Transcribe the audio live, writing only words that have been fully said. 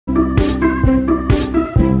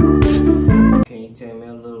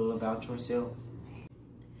yourself?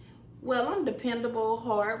 Well, I'm dependable,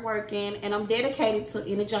 hardworking, and I'm dedicated to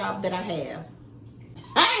any job that I have.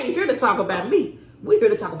 I ain't here to talk about me. We're here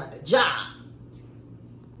to talk about the job.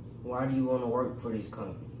 Why do you want to work for this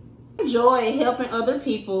company? I enjoy helping other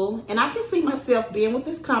people, and I can see myself being with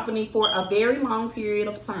this company for a very long period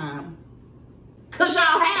of time. Cause y'all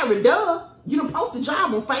hiring, duh. You done post a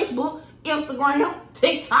job on Facebook, Instagram,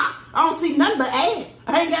 TikTok. I don't see nothing but ads.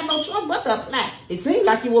 I ain't got no choice but to apply. It seemed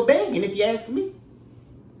like you were begging if you ask me.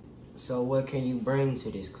 So what can you bring to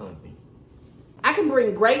this company? I can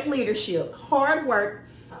bring great leadership, hard work,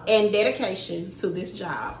 and dedication to this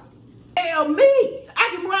job. Hell, me. I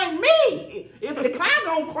can bring me. If the car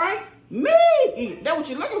don't crank, me. That's what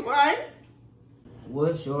you're looking for, ain't it?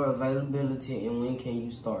 What's your availability and when can you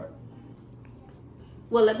start?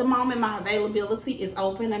 Well, at the moment, my availability is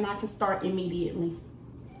open and I can start immediately.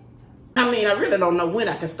 I mean, I really don't know when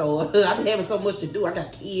I can start. I've been having so much to do. I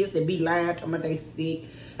got kids that be lying to my they sick.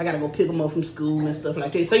 I got to go pick them up from school and stuff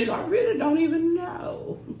like that. So, I really don't even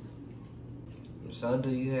know. So, do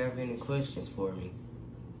you have any questions for me?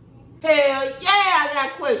 Hell yeah, I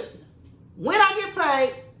got questions. When I get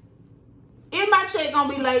paid, is my check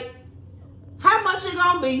gonna be late? How much it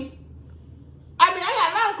gonna be? I mean, I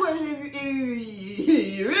got a lot of questions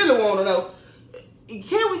if you really want to know.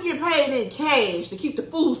 Can we get paid in cash to keep the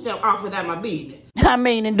food stamp offered at my business? I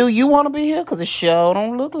mean, and do you want to be here? Because it sure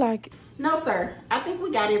don't look like it. No, sir. I think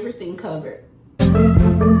we got everything covered.